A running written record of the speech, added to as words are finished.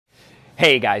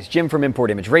Hey guys, Jim from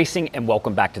Import Image Racing and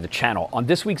welcome back to the channel. On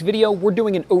this week's video, we're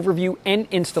doing an overview and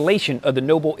installation of the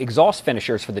Noble exhaust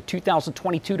finishers for the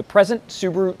 2022 to present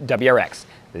Subaru WRX.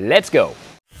 Let's go!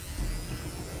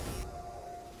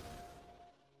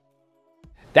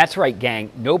 That's right, gang.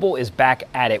 Noble is back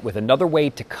at it with another way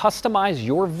to customize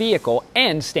your vehicle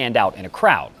and stand out in a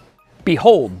crowd.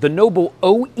 Behold, the Noble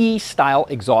OE style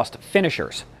exhaust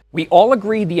finishers. We all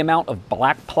agree the amount of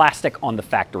black plastic on the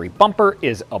factory bumper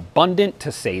is abundant to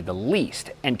say the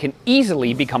least, and can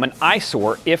easily become an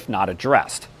eyesore if not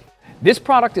addressed. This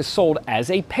product is sold as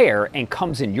a pair and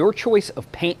comes in your choice of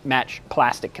paint match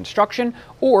plastic construction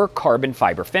or carbon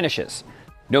fiber finishes.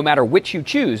 No matter which you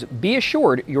choose, be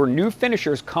assured your new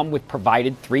finishers come with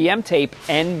provided 3M tape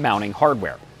and mounting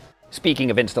hardware.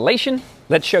 Speaking of installation,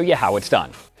 let's show you how it's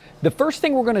done. The first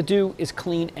thing we're going to do is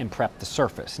clean and prep the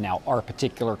surface. Now, our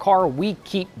particular car we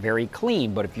keep very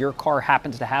clean, but if your car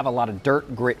happens to have a lot of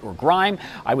dirt, grit, or grime,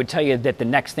 I would tell you that the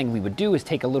next thing we would do is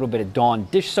take a little bit of Dawn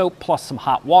dish soap plus some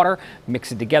hot water,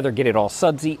 mix it together, get it all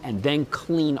sudsy, and then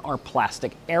clean our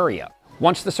plastic area.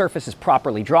 Once the surface is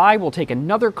properly dry, we'll take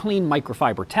another clean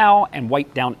microfiber towel and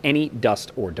wipe down any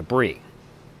dust or debris.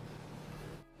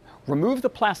 Remove the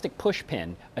plastic push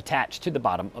pin attached to the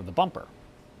bottom of the bumper.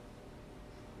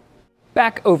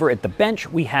 Back over at the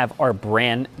bench, we have our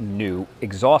brand new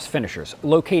exhaust finishers.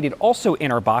 Located also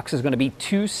in our box is going to be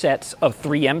 2 sets of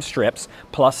 3M strips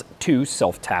plus 2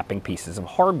 self-tapping pieces of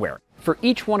hardware. For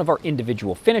each one of our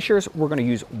individual finishers, we're going to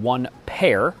use 1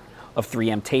 pair of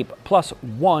 3M tape plus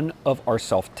 1 of our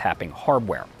self-tapping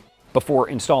hardware. Before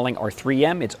installing our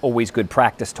 3M, it's always good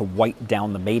practice to wipe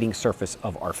down the mating surface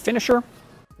of our finisher.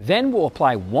 Then we'll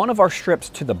apply 1 of our strips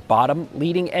to the bottom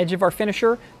leading edge of our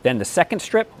finisher, then the second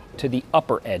strip to the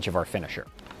upper edge of our finisher.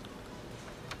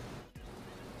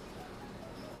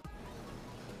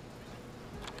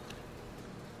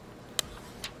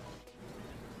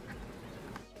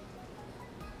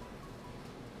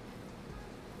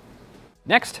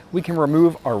 Next, we can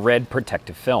remove our red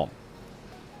protective film.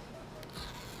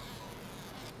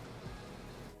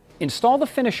 Install the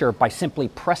finisher by simply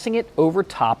pressing it over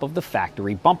top of the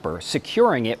factory bumper,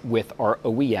 securing it with our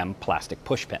OEM plastic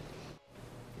pushpin.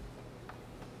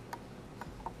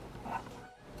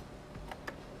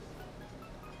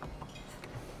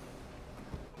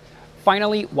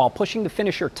 Finally, while pushing the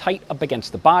finisher tight up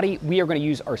against the body, we are going to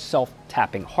use our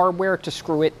self-tapping hardware to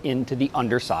screw it into the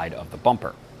underside of the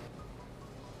bumper.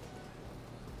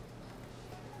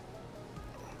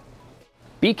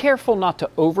 Be careful not to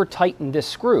over-tighten this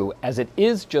screw, as it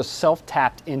is just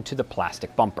self-tapped into the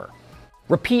plastic bumper.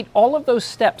 Repeat all of those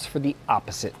steps for the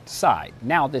opposite side.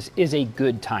 Now, this is a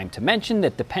good time to mention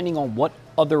that depending on what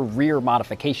other rear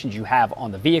modifications you have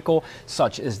on the vehicle,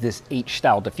 such as this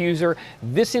H-style diffuser,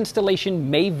 this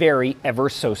installation may vary ever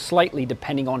so slightly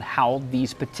depending on how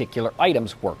these particular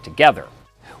items work together.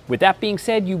 With that being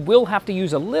said, you will have to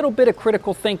use a little bit of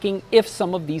critical thinking if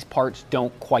some of these parts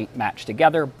don't quite match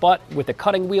together, but with a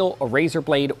cutting wheel, a razor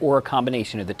blade, or a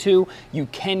combination of the two, you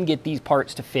can get these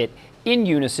parts to fit in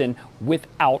unison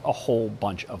without a whole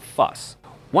bunch of fuss.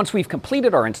 Once we've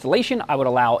completed our installation, I would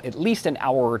allow at least an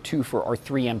hour or 2 for our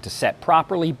 3M to set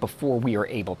properly before we are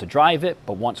able to drive it,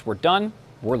 but once we're done,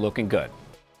 we're looking good.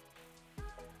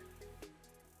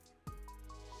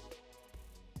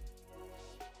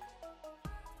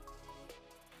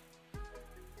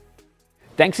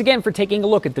 Thanks again for taking a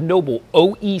look at the Noble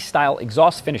OE style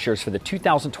exhaust finishers for the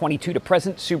 2022 to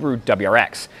present Subaru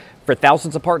WRX. For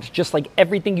thousands of parts just like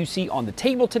everything you see on the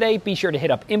table today, be sure to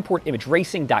hit up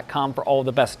importimageracing.com for all of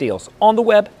the best deals on the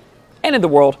web and in the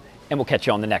world, and we'll catch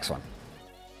you on the next one.